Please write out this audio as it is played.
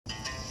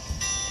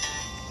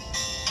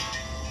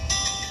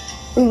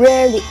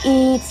rarely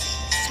eats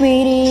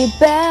Sweetie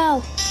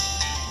Belle.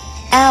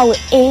 Owl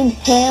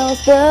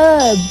inhales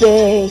the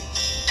big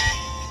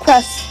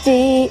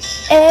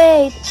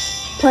crustacean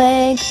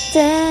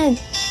plankton.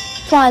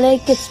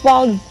 Twilight gets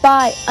swallowed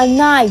by a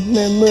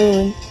nightmare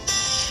moon.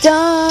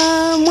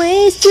 Dumb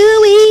ways to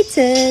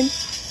eaten.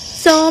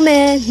 So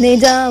many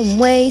dumb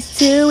ways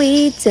to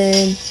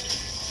eaten.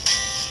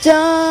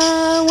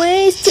 Dumb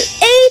ways to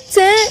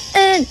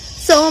eaten.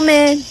 So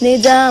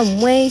many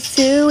dumb ways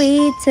to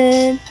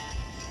eaten.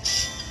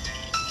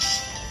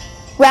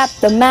 Grab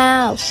the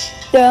mouse,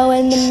 throw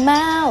in the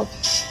mouth.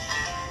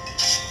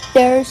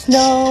 There's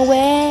no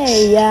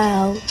way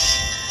out.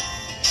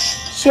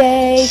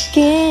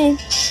 Shaking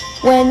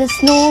when it's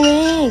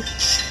snoring.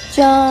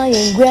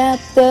 Giant grab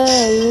the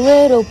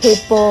little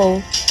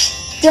people.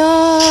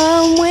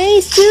 Dumb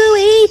ways to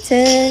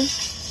eaten.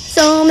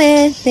 So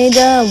many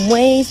dumb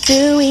ways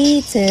to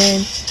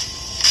eaten.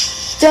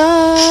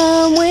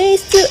 Dumb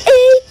ways to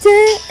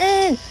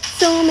eaten.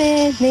 So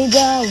many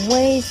dumb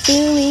ways to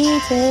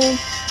eaten.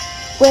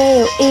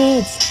 Whale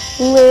eats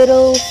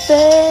little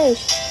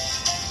fish.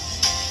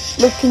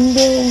 Looking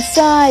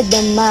inside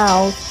the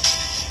mouth.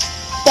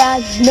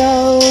 That's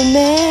no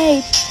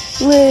mate.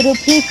 Little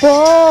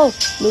people.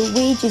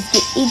 Luigi's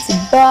get eaten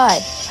by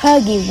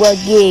Huggy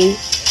Wuggy.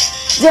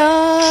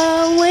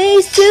 Dumb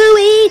ways to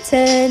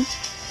eaten.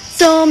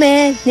 So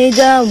many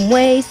dumb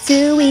ways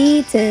to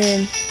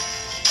eaten.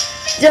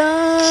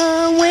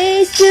 Dumb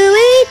ways to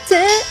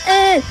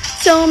eaten.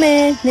 So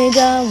many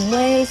dumb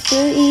ways to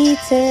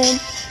eaten.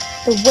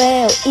 The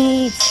whale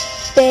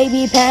eats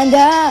baby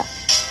panda.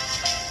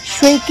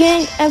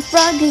 Shrieking and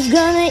frog is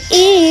gonna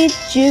eat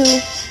you.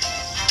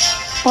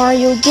 Or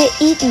you'll get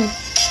eaten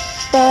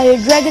by a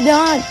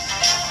dragodon.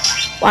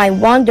 I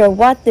wonder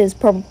what this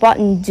purple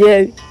button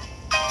do.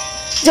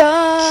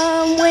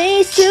 Dumb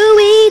ways to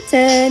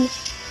eaten.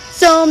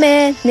 So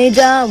many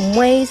dumb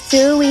ways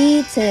to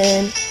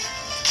eaten.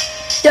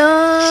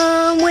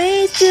 Dumb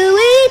ways to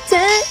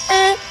eaten.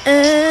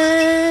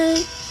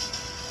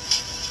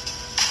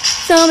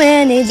 So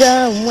many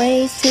dumb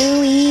ways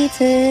to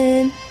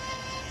eaten.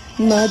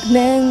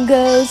 Mugman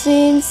goes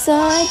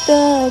inside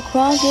the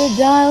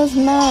crocodile's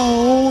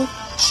mouth.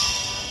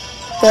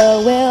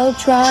 The whale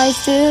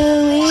tries to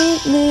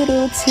eat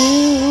little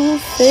two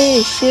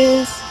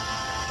fishes.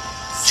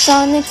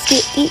 Sonic's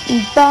get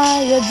eaten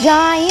by a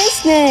giant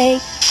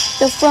snake.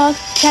 The frog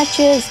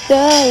catches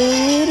the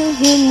little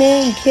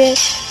human kid.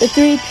 The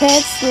three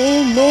pets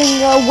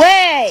swimming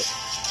away.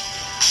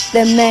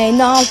 They may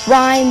not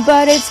rhyme,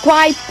 but it's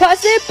quite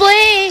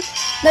possibly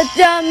the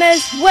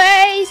dumbest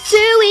ways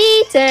to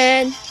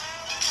eaten.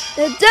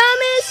 The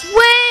dumbest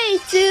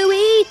ways to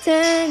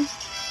eaten.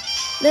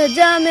 The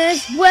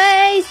dumbest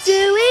ways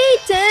to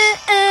eaten.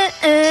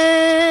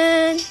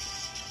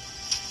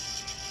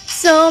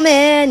 So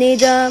many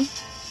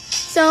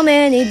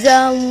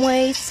dumb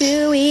ways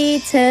to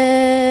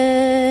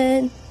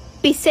eaten.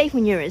 Be safe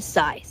when you're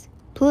inside.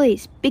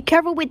 Please be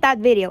careful with that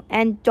video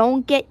and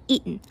don't get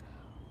eaten.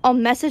 A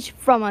message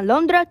from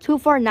Alondra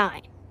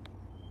 249.